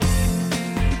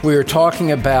we are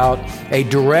talking about a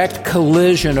direct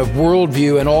collision of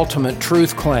worldview and ultimate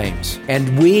truth claims.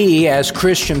 And we, as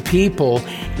Christian people,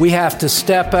 we have to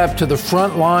step up to the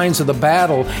front lines of the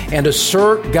battle and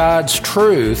assert God's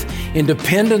truth in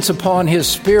dependence upon His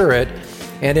Spirit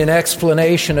and in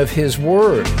explanation of His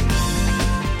Word.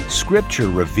 Scripture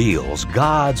reveals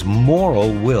God's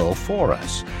moral will for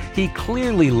us. He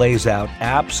clearly lays out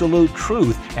absolute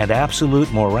truth and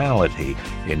absolute morality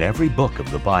in every book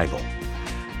of the Bible.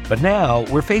 But now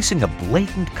we're facing a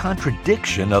blatant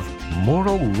contradiction of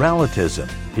moral relativism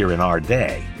here in our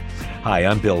day. Hi,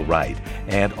 I'm Bill Wright,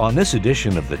 and on this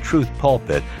edition of the Truth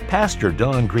Pulpit, Pastor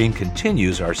Don Green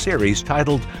continues our series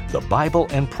titled The Bible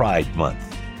and Pride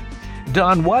Month.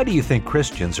 Don, why do you think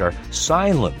Christians are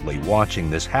silently watching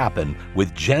this happen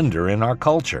with gender in our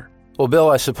culture? Well, Bill,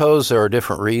 I suppose there are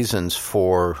different reasons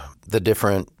for the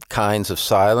different kinds of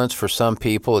silence. For some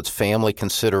people, it's family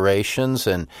considerations,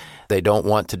 and they don't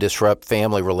want to disrupt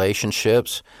family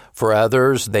relationships. For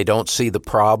others, they don't see the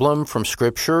problem from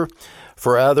Scripture.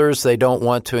 For others, they don't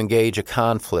want to engage a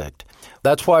conflict.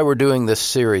 That's why we're doing this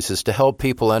series, is to help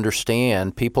people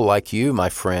understand, people like you, my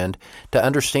friend, to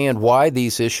understand why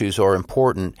these issues are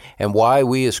important and why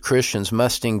we as Christians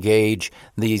must engage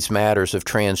these matters of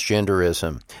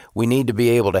transgenderism. We need to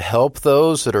be able to help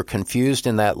those that are confused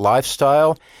in that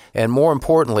lifestyle, and more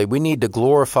importantly, we need to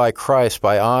glorify Christ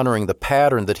by honoring the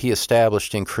pattern that He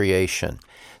established in creation.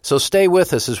 So stay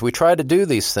with us as we try to do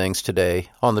these things today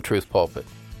on the Truth Pulpit.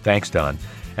 Thanks, Don.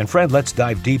 And friend, let's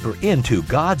dive deeper into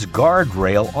God's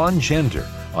guardrail on gender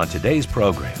on today's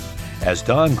program as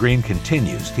Don Green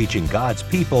continues teaching God's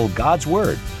people God's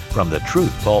Word from the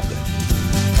Truth Pulpit.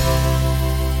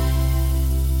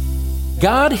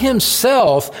 God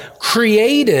Himself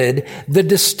created the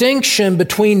distinction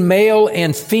between male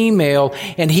and female,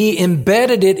 and He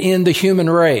embedded it in the human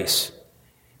race.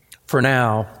 For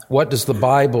now, what does the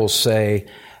Bible say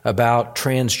about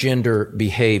transgender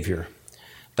behavior?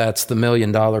 That's the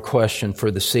million-dollar question for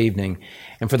this evening.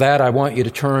 And for that, I want you to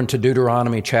turn to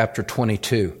Deuteronomy chapter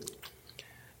 22.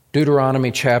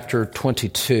 Deuteronomy chapter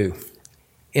 22,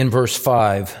 in verse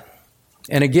 5.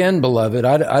 And again, beloved,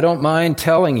 I don't mind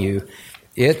telling you,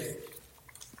 it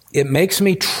makes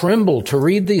me tremble to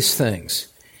read these things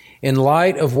in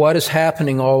light of what is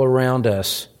happening all around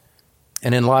us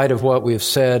and in light of what we have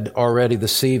said already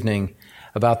this evening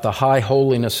about the high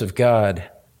holiness of God.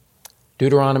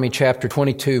 Deuteronomy chapter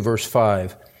 22, verse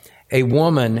 5, "A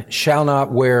woman shall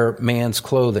not wear man's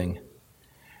clothing,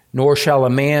 nor shall a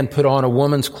man put on a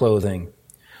woman's clothing,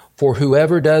 for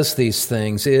whoever does these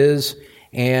things is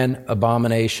an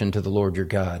abomination to the Lord your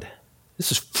God."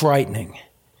 This is frightening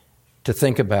to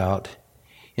think about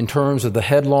in terms of the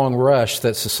headlong rush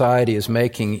that society is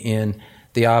making in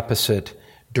the opposite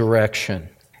direction.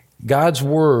 God's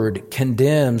Word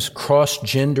condemns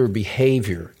cross-gender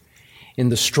behavior in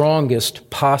the strongest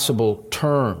possible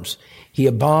terms. He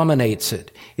abominates it.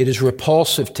 It is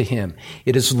repulsive to Him.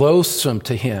 It is loathsome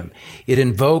to Him. It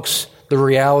invokes the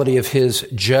reality of His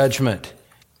judgment.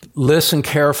 Listen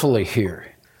carefully here.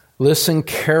 Listen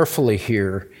carefully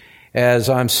here as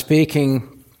I'm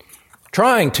speaking,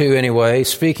 trying to anyway,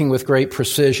 speaking with great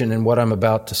precision in what I'm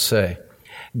about to say.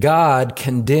 God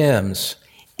condemns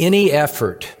any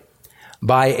effort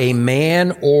by a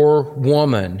man or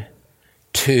woman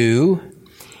to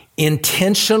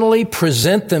intentionally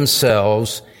present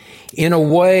themselves in a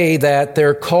way that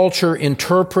their culture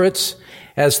interprets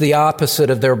as the opposite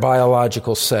of their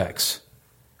biological sex.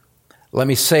 Let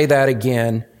me say that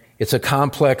again. It's a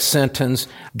complex sentence.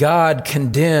 God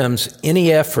condemns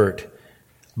any effort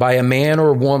by a man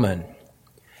or woman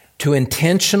to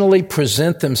intentionally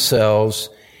present themselves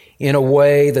in a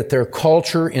way that their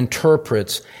culture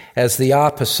interprets as the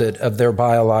opposite of their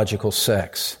biological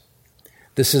sex.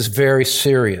 This is very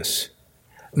serious.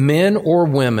 Men or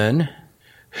women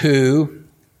who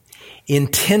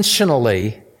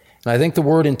intentionally, and I think the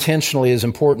word intentionally is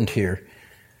important here,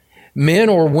 men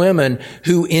or women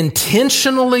who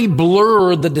intentionally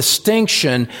blur the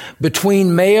distinction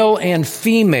between male and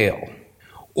female,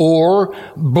 or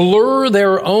blur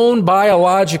their own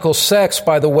biological sex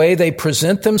by the way they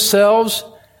present themselves,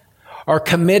 are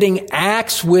committing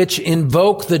acts which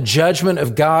invoke the judgment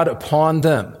of God upon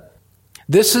them.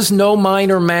 This is no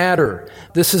minor matter.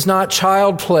 This is not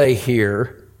child play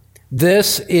here.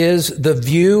 This is the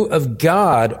view of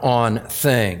God on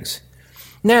things.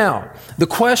 Now, the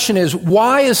question is,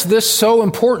 why is this so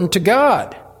important to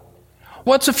God?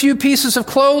 What's a few pieces of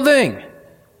clothing?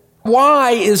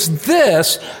 Why is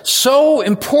this so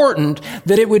important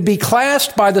that it would be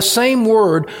classed by the same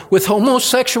word with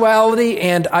homosexuality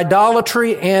and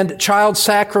idolatry and child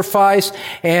sacrifice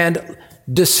and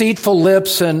deceitful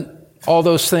lips and all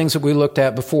those things that we looked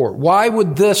at before. Why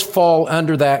would this fall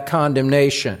under that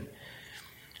condemnation?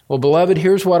 Well, beloved,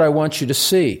 here's what I want you to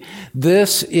see.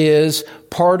 This is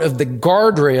part of the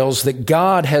guardrails that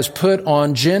God has put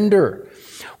on gender.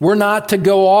 We're not to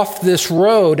go off this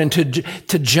road and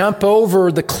to jump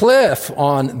over the cliff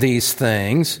on these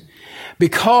things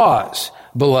because,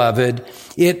 beloved,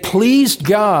 it pleased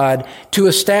God to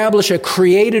establish a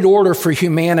created order for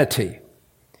humanity.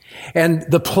 And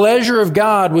the pleasure of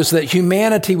God was that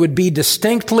humanity would be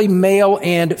distinctly male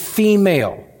and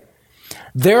female.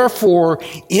 Therefore,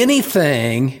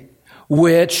 anything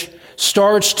which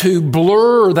starts to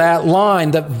blur that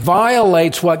line, that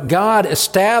violates what God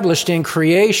established in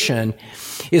creation,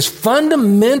 is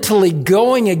fundamentally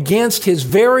going against His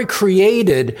very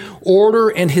created order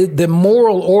and the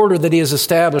moral order that He has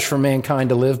established for mankind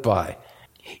to live by.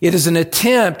 It is an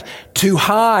attempt to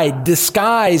hide,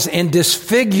 disguise, and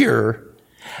disfigure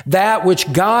that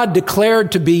which God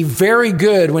declared to be very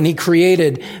good when He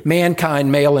created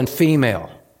mankind, male and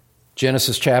female.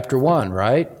 Genesis chapter 1,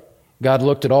 right? God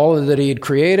looked at all that He had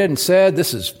created and said,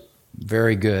 this is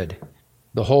very good.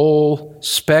 The whole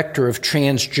specter of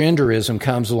transgenderism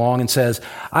comes along and says,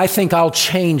 I think I'll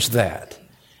change that.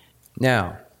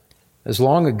 Now, as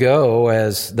long ago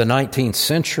as the 19th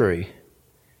century,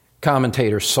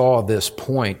 commentators saw this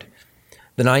point.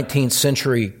 The 19th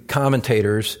century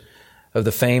commentators of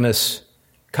the famous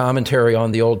commentary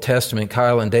on the Old Testament,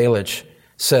 Keil and Delitzsch,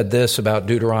 said this about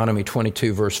Deuteronomy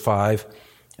 22, verse 5,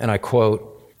 and I quote,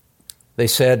 they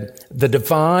said, the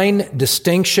divine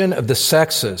distinction of the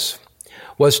sexes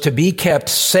was to be kept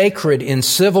sacred in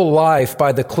civil life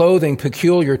by the clothing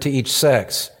peculiar to each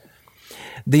sex.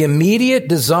 The immediate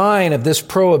design of this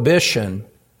prohibition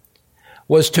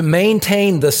was to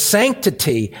maintain the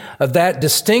sanctity of that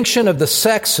distinction of the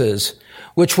sexes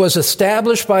which was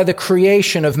established by the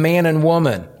creation of man and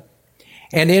woman,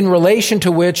 and in relation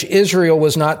to which Israel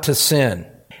was not to sin.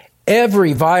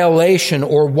 Every violation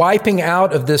or wiping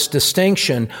out of this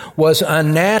distinction was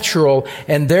unnatural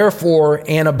and therefore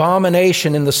an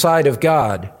abomination in the sight of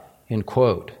God. End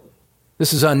quote.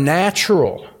 This is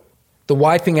unnatural. The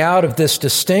wiping out of this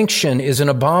distinction is an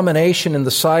abomination in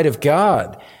the sight of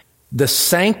God. The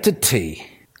sanctity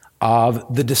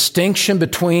of the distinction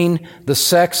between the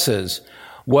sexes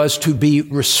was to be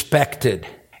respected.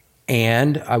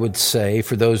 And I would say,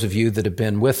 for those of you that have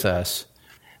been with us,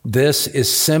 this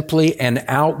is simply an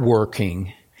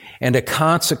outworking and a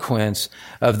consequence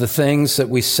of the things that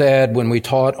we said when we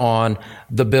taught on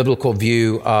the biblical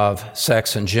view of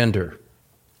sex and gender.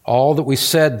 All that we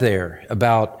said there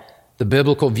about the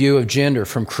biblical view of gender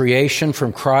from creation,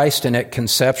 from Christ, and at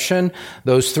conception,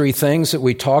 those three things that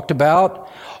we talked about,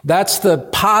 that's the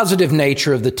positive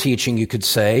nature of the teaching, you could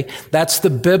say. That's the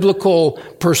biblical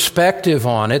perspective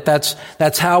on it.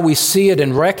 That's how we see it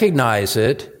and recognize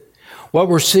it. What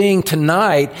we're seeing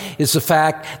tonight is the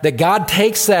fact that God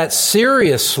takes that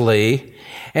seriously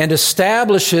and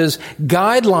establishes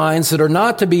guidelines that are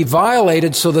not to be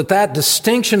violated so that that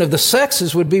distinction of the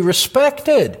sexes would be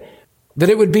respected, that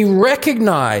it would be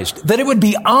recognized, that it would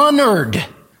be honored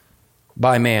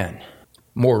by man.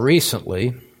 More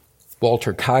recently,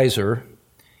 Walter Kaiser,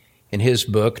 in his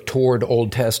book, Toward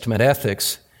Old Testament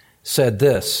Ethics, said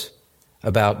this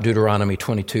about Deuteronomy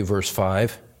 22, verse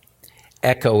 5,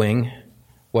 echoing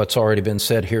what's already been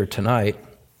said here tonight,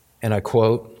 and I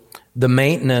quote, "The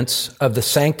maintenance of the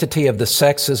sanctity of the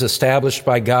sexes established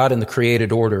by God in the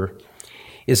created order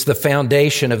is the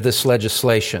foundation of this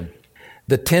legislation.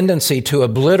 The tendency to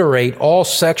obliterate all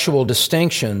sexual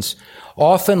distinctions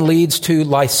often leads to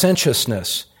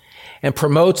licentiousness and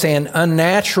promotes an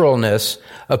unnaturalness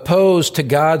opposed to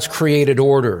God's created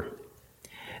order.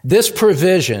 This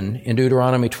provision in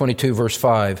Deuteronomy 22, verse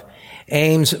 5,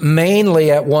 aims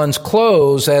mainly at one's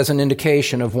clothes as an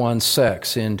indication of one's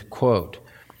sex," end quote.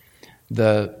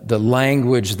 The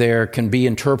language there can be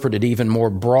interpreted even more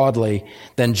broadly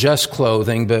than just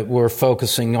clothing, but we're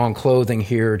focusing on clothing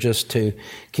here just to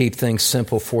keep things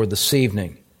simple for this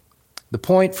evening. The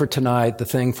point for tonight, the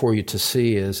thing for you to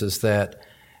see is that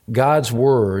God's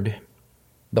Word,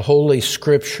 the Holy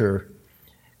Scripture,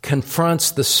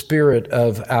 confronts the spirit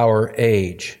of our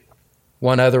age.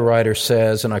 One other writer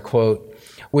says, and I quote,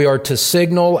 "We are to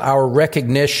signal our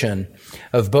recognition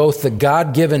of both the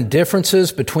God-given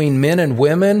differences between men and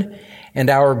women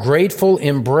and our grateful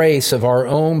embrace of our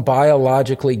own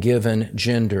biologically given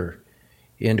gender."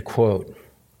 End quote.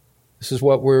 This is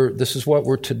what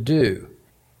we're to do.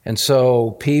 And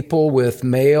so people with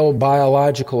male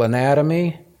biological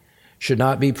anatomy should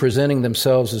not be presenting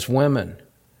themselves as women,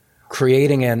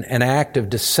 creating an act of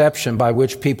deception by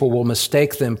which people will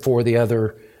mistake them for the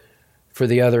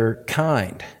other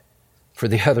kind, for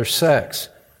the other sex.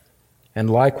 And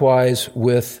likewise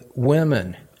with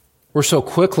women. We're so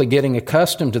quickly getting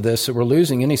accustomed to this that we're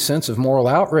losing any sense of moral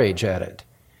outrage at it.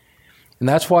 And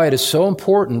that's why it is so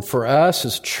important for us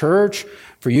as a church,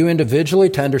 for you individually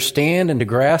to understand and to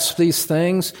grasp these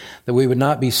things, that we would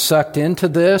not be sucked into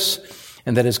this,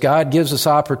 and that as God gives us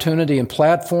opportunity and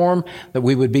platform, that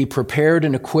we would be prepared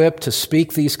and equipped to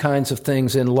speak these kinds of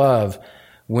things in love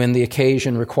when the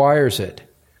occasion requires it.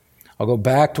 I'll go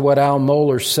back to what Al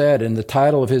Mohler said in the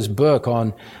title of his book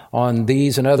on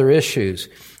these and other issues.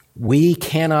 We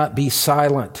cannot be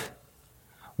silent.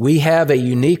 We have a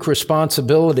unique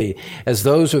responsibility as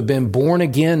those who have been born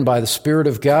again by the Spirit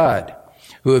of God,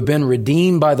 who have been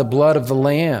redeemed by the blood of the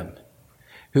Lamb,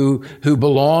 who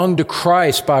belong to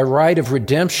Christ by right of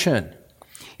redemption.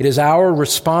 It is our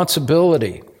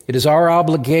responsibility, it is our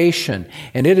obligation,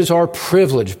 and it is our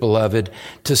privilege, beloved,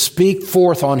 to speak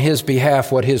forth on His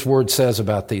behalf what His Word says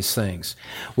about these things,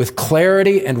 with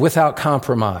clarity and without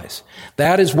compromise.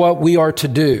 That is what we are to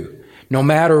do. No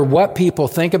matter what people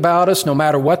think about us, no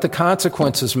matter what the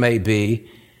consequences may be,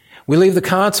 we leave the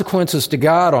consequences to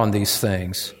God on these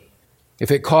things. If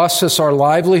it costs us our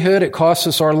livelihood, it costs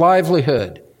us our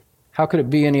livelihood. How could it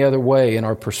be any other way in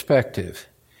our perspective?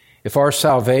 If our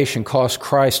salvation cost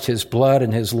Christ His blood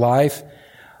and His life,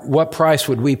 what price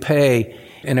would we pay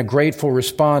in a grateful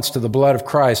response to the blood of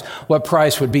Christ? What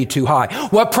price would be too high?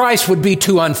 What price would be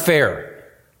too unfair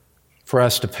for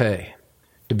us to pay,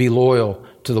 to be loyal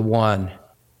to the one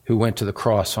who went to the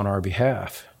cross on our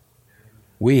behalf?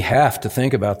 We have to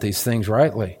think about these things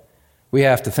rightly. We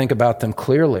have to think about them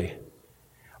clearly.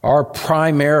 Our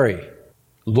primary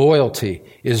loyalty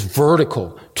is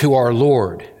vertical to our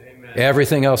Lord. Amen.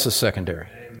 Everything else is secondary.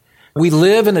 Amen. We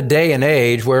live in a day and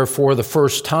age where for the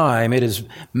first time it is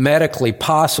medically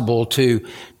possible to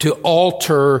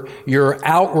alter your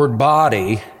outward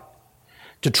body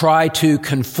to try to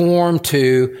conform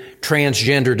to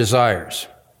transgender desires.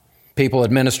 People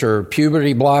administer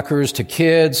puberty blockers to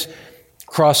kids,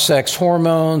 cross-sex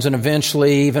hormones, and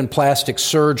eventually even plastic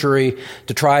surgery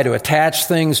to try to attach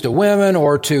things to women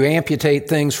or to amputate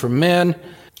things from men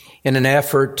in an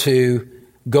effort to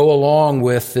go along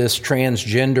with this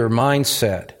transgender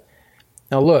mindset.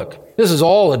 Now look, this is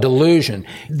all a delusion.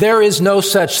 There is no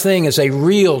such thing as a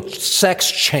real sex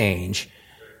change.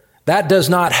 That does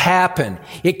not happen.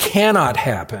 It cannot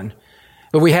happen.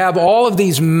 But we have all of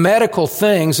these medical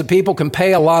things that people can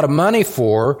pay a lot of money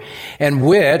for, and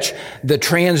which the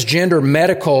transgender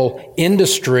medical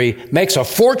industry makes a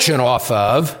fortune off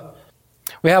of.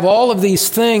 We have all of these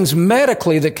things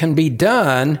medically that can be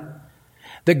done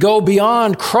that go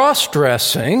beyond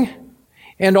cross-dressing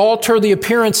and alter the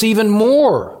appearance even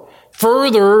more,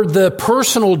 further the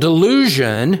personal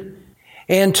delusion,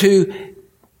 and to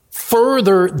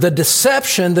further the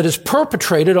deception that is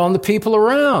perpetrated on the people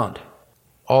around.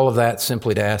 All of that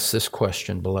simply to ask this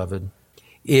question, beloved.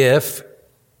 If,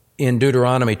 in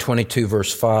Deuteronomy 22,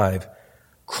 verse 5,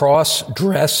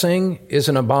 cross-dressing is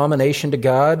an abomination to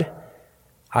God,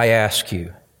 I ask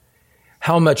you,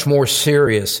 how much more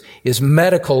serious is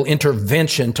medical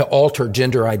intervention to alter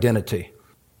gender identity?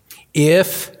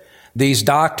 If these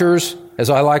doctors, as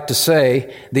I like to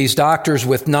say, these doctors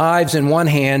with knives in one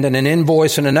hand and an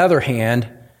invoice in another hand,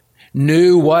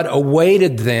 knew what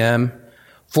awaited them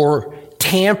for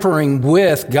tampering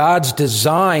with God's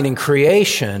design and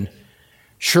creation,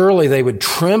 surely they would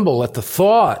tremble at the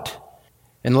thought,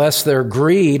 unless their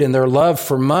greed and their love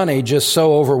for money just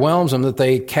so overwhelms them that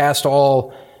they cast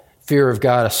all fear of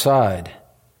God aside.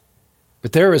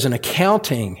 But there is an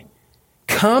accounting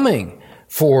coming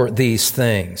for these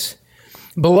things.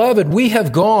 Beloved, we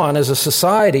have gone as a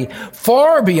society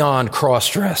far beyond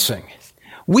cross-dressing.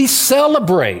 We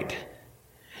celebrate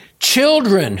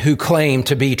children who claim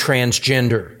to be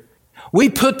transgender. We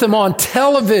put them on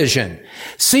television.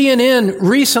 CNN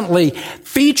recently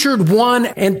featured one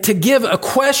and to give a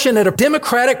question at a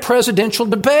Democratic presidential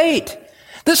debate.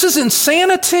 This is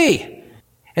insanity.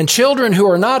 And children who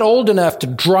are not old enough to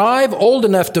drive, old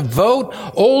enough to vote,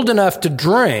 old enough to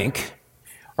drink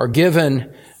are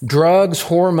given drugs,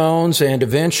 hormones, and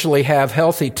eventually have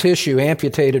healthy tissue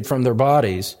amputated from their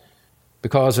bodies.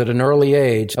 Because at an early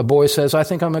age, a boy says, I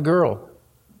think I'm a girl.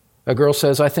 A girl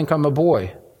says, I think I'm a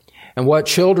boy. And what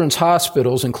children's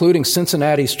hospitals, including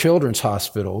Cincinnati's Children's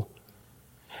Hospital,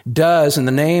 does in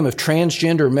the name of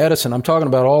transgender medicine, I'm talking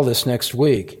about all this next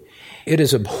week, it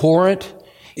is abhorrent,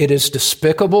 it is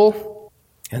despicable,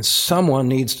 and someone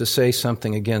needs to say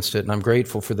something against it. And I'm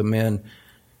grateful for the men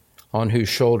on whose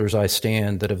shoulders I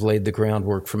stand that have laid the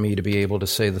groundwork for me to be able to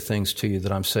say the things to you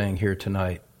that I'm saying here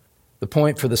tonight. The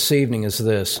point for this evening is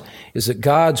this, is that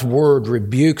God's Word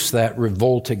rebukes that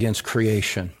revolt against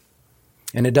creation.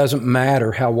 And it doesn't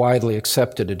matter how widely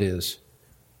accepted it is.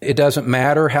 It doesn't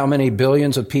matter how many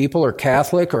billions of people are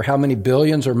Catholic or how many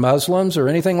billions are Muslims or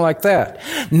anything like that.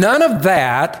 None of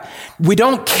that. We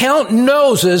don't count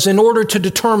noses in order to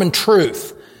determine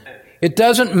truth. It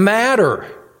doesn't matter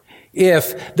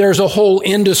if there's a whole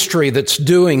industry that's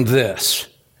doing this.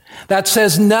 That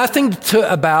says nothing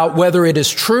about whether it is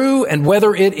true and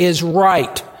whether it is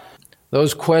right.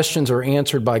 Those questions are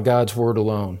answered by God's Word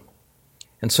alone.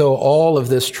 And so all of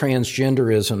this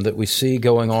transgenderism that we see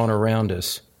going on around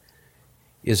us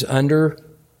is under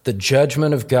the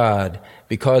judgment of God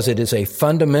because it is a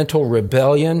fundamental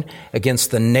rebellion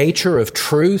against the nature of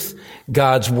truth,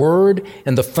 God's Word,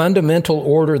 and the fundamental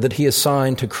order that He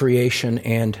assigned to creation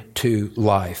and to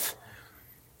life.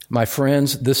 My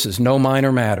friends, this is no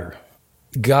minor matter.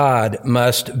 God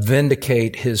must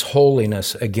vindicate His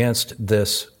holiness against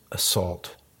this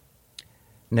assault.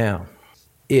 Now,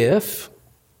 if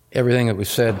everything that we've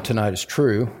said tonight is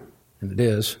true, and it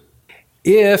is,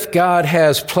 if God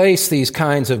has placed these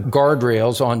kinds of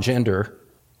guardrails on gender,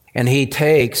 and He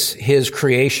takes His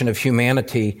creation of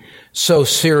humanity so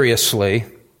seriously,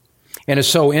 and is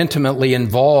so intimately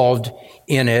involved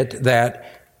in it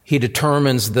that He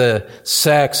determines the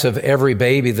sex of every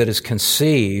baby that is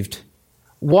conceived,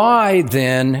 why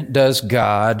then does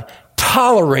God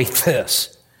tolerate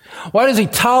this? Why does He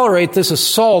tolerate this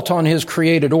assault on His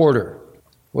created order?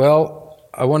 Well,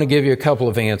 I want to give you a couple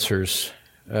of answers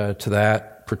to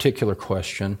that particular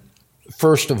question.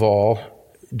 First of all,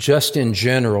 just in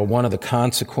general, one of the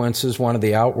consequences, one of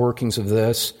the outworkings of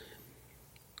this,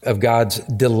 of God's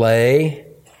delay,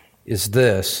 is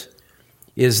this,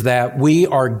 is that we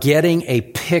are getting a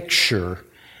picture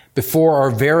before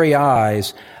our very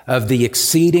eyes of the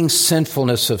exceeding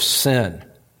sinfulness of sin.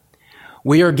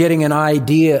 We are getting an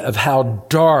idea of how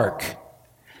dark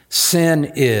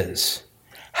sin is,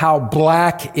 how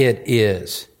black it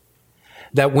is,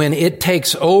 that when it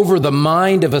takes over the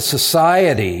mind of a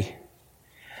society,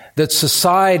 that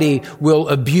society will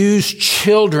abuse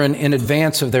children in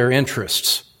advance of their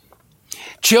interests.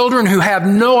 Children who have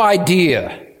no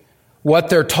idea what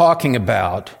they're talking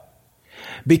about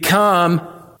become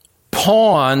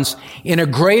pawns in a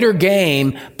greater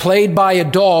game played by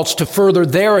adults to further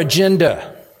their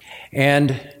agenda.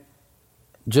 And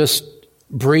just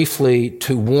briefly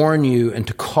to warn you and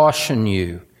to caution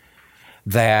you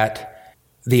that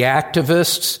the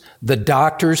activists, the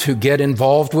doctors who get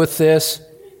involved with this,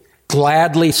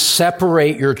 gladly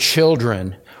separate your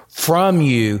children from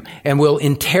you and will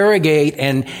interrogate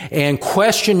and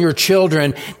question your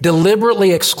children,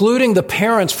 deliberately excluding the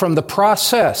parents from the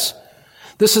process.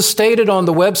 This is stated on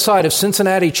the website of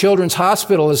Cincinnati Children's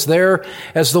Hospital as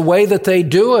the way that they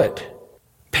do it.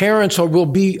 Parents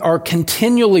are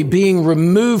continually being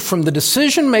removed from the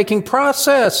decision-making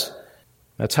process.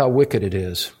 That's how wicked it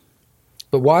is.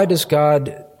 But why does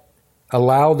God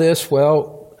allow this?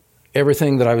 Well,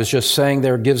 everything that I was just saying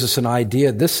there gives us an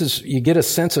idea. You get a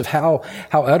sense of how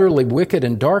utterly wicked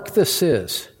and dark this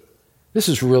is. This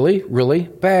is really, really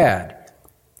bad.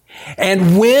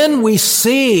 And when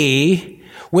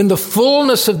the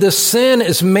fullness of this sin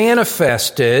is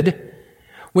manifested,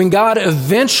 when God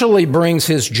eventually brings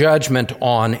His judgment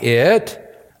on it,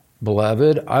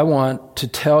 beloved, I want to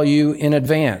tell you in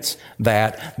advance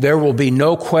that there will be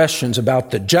no questions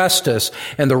about the justice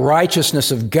and the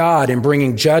righteousness of God in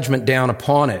bringing judgment down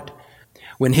upon it.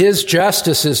 When His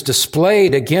justice is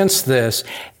displayed against this,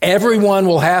 everyone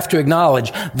will have to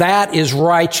acknowledge that is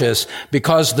righteous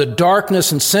because the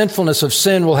darkness and sinfulness of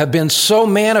sin will have been so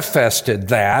manifested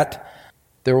that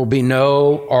there will be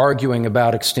no arguing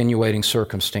about extenuating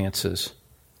circumstances.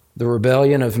 The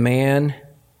rebellion of man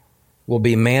will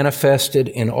be manifested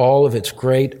in all of its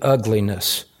great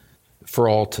ugliness for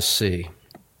all to see.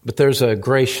 But there's a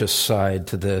gracious side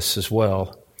to this as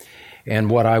well.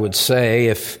 And what I would say,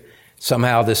 if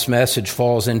somehow this message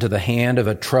falls into the hand of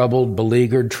a troubled,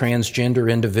 beleaguered,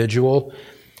 transgender individual,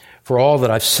 for all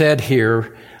that I've said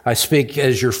here, I speak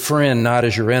as your friend, not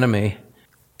as your enemy,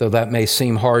 though that may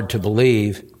seem hard to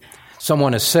believe.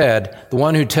 Someone has said, the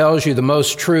one who tells you the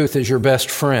most truth is your best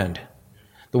friend.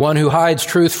 The one who hides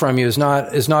truth from you is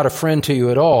not a friend to you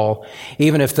at all,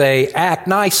 even if they act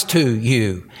nice to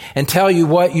you and tell you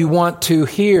what you want to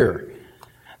hear.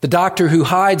 The doctor who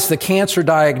hides the cancer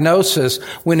diagnosis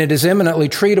when it is imminently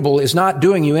treatable is not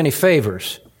doing you any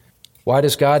favors. Why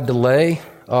does God delay?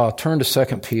 Turn to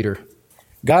 2 Peter.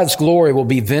 God's glory will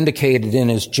be vindicated in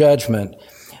His judgment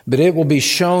but it will be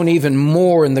shown even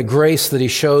more in the grace that he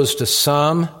shows to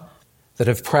some that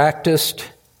have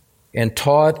practiced and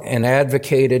taught and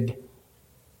advocated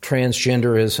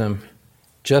transgenderism,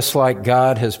 just like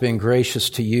God has been gracious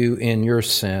to you in your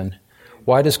sin.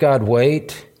 Why does God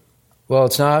wait? Well,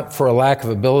 it's not for a lack of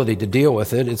ability to deal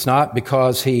with it. It's not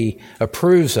because he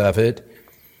approves of it.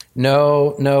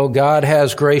 No, God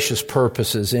has gracious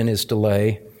purposes in his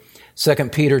delay. 2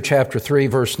 Peter chapter 3,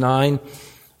 verse 9,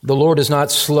 the Lord is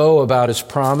not slow about his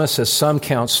promise, as some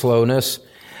count slowness,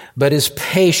 but is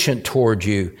patient toward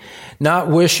you, not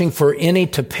wishing for any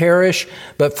to perish,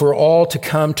 but for all to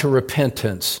come to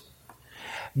repentance.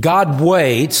 God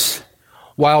waits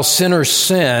while sinners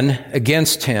sin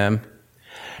against him,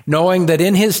 knowing that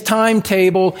in his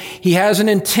timetable, he has an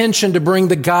intention to bring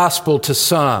the gospel to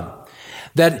some,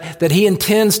 that he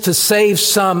intends to save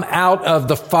some out of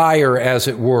the fire, as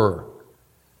it were.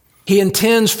 He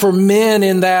intends for men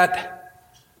in that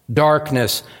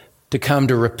darkness to come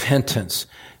to repentance,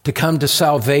 to come to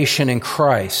salvation in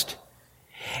Christ.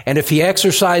 And if he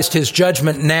exercised his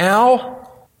judgment now,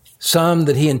 some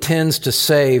that he intends to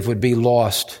save would be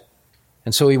lost.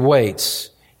 And so he waits.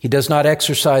 He does not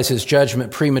exercise his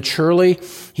judgment prematurely.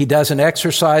 He doesn't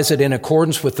exercise it in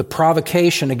accordance with the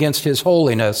provocation against his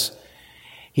holiness.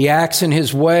 He acts in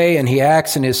his way and he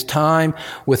acts in his time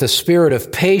with a spirit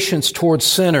of patience towards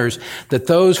sinners, that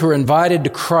those who are invited to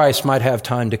Christ might have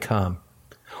time to come.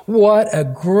 What a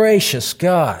gracious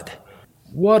God.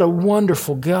 What a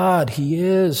wonderful God he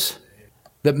is.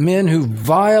 That men who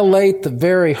violate the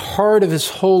very heart of his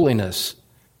holiness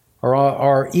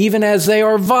are even as they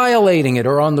are violating it,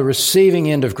 are on the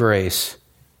receiving end of grace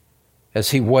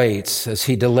as he waits, as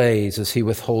he delays, as he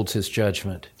withholds his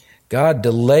judgment. God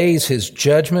delays his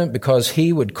judgment because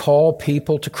he would call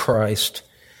people to Christ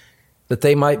that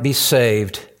they might be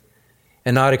saved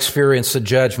and not experience the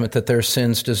judgment that their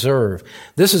sins deserve.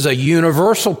 This is a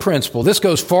universal principle. This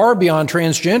goes far beyond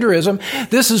transgenderism.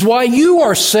 This is why you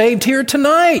are saved here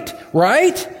tonight,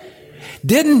 right?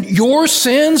 Didn't your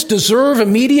sins deserve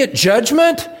immediate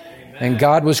judgment? And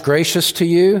God was gracious to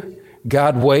you.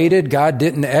 God waited. God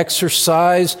didn't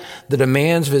exercise the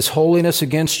demands of his holiness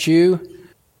against you.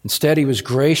 Instead, he was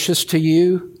gracious to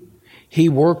you. He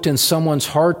worked in someone's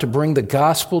heart to bring the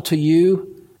gospel to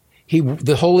you.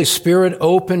 The Holy Spirit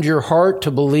opened your heart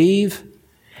to believe,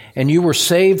 and you were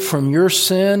saved from your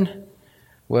sin.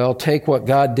 Well, take what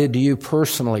God did to you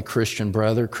personally, Christian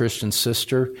brother, Christian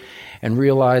sister, and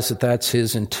realize that that's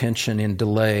his intention in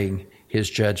delaying his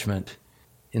judgment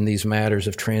in these matters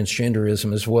of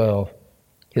transgenderism as well.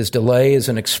 His delay is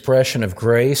an expression of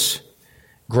grace.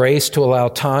 Grace to allow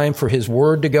time for his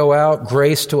word to go out.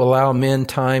 Grace to allow men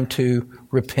time to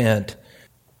repent.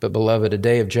 But beloved, a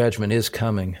day of judgment is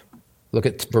coming. Look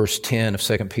at verse 10 of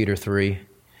 2 Peter 3.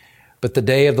 But the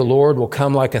day of the Lord will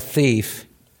come like a thief,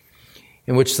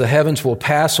 in which the heavens will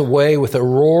pass away with a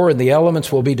roar, and the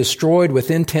elements will be destroyed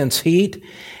with intense heat,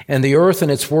 and the earth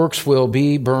and its works will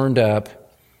be burned up.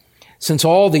 Since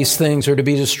all these things are to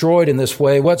be destroyed in this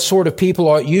way, what sort of people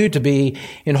ought you to be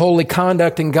in holy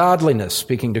conduct and godliness,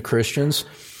 speaking to Christians,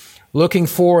 looking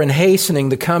for and hastening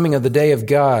the coming of the day of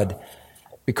God,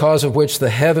 because of which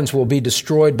the heavens will be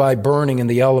destroyed by burning and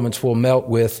the elements will melt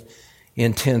with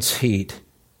intense heat.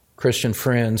 Christian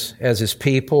friends, as his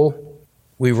people,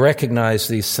 we recognize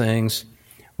these things.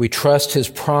 We trust his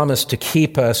promise to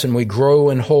keep us, and we grow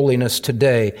in holiness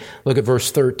today. Look at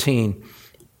verse 13.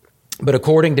 But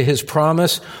according to his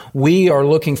promise, we are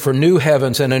looking for new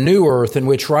heavens and a new earth in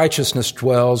which righteousness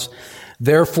dwells.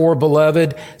 Therefore,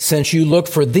 beloved, since you look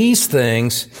for these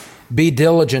things, be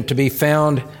diligent to be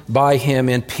found by him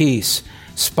in peace,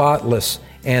 spotless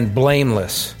and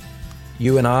blameless.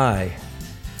 You and I,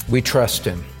 we trust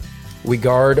him. We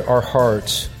guard our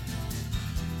hearts,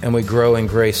 and we grow in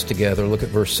grace together. Look at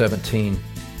verse 17.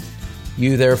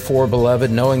 You therefore,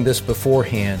 beloved, knowing this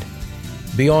beforehand,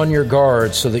 be on your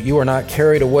guard so that you are not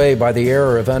carried away by the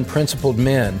error of unprincipled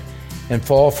men and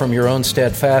fall from your own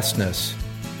steadfastness,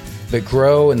 but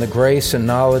grow in the grace and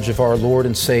knowledge of our Lord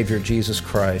and Savior Jesus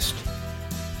Christ.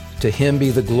 To him be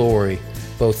the glory,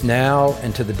 both now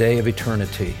and to the day of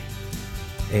eternity.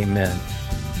 Amen.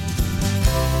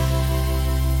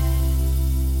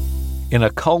 In a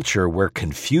culture where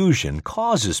confusion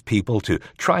causes people to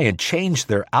try and change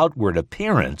their outward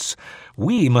appearance,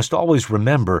 we must always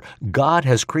remember God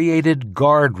has created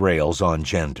guardrails on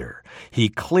gender. He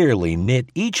clearly knit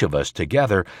each of us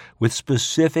together with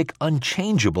specific,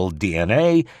 unchangeable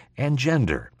DNA and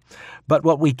gender. But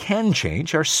what we can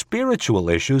change are spiritual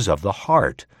issues of the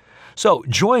heart. So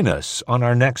join us on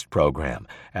our next program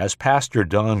as Pastor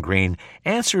Don Green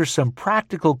answers some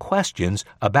practical questions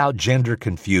about gender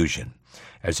confusion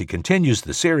as he continues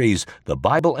the series, The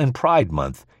Bible and Pride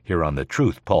Month, here on the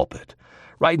Truth Pulpit.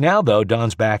 Right now, though,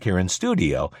 Don's back here in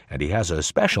studio, and he has a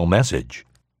special message.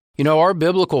 You know, our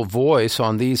biblical voice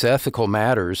on these ethical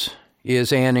matters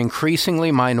is an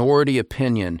increasingly minority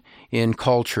opinion in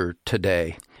culture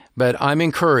today. But I'm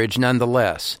encouraged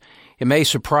nonetheless. It may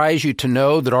surprise you to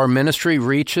know that our ministry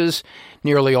reaches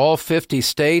nearly all 50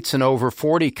 states and over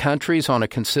 40 countries on a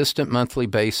consistent monthly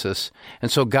basis.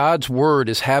 And so God's Word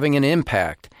is having an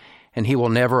impact, and He will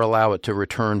never allow it to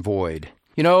return void.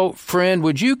 You know, friend,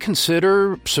 would you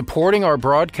consider supporting our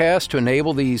broadcast to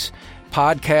enable these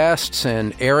podcasts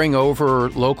and airing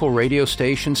over local radio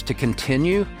stations to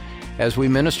continue as we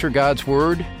minister God's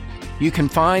Word? You can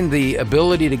find the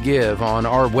ability to give on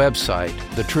our website,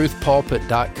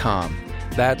 thetruthpulpit.com.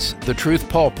 That's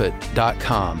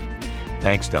thetruthpulpit.com.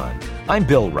 Thanks, Don. I'm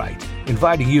Bill Wright,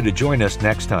 inviting you to join us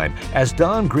next time as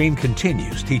Don Green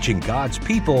continues teaching God's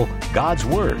people God's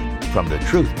Word from the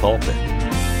Truth Pulpit.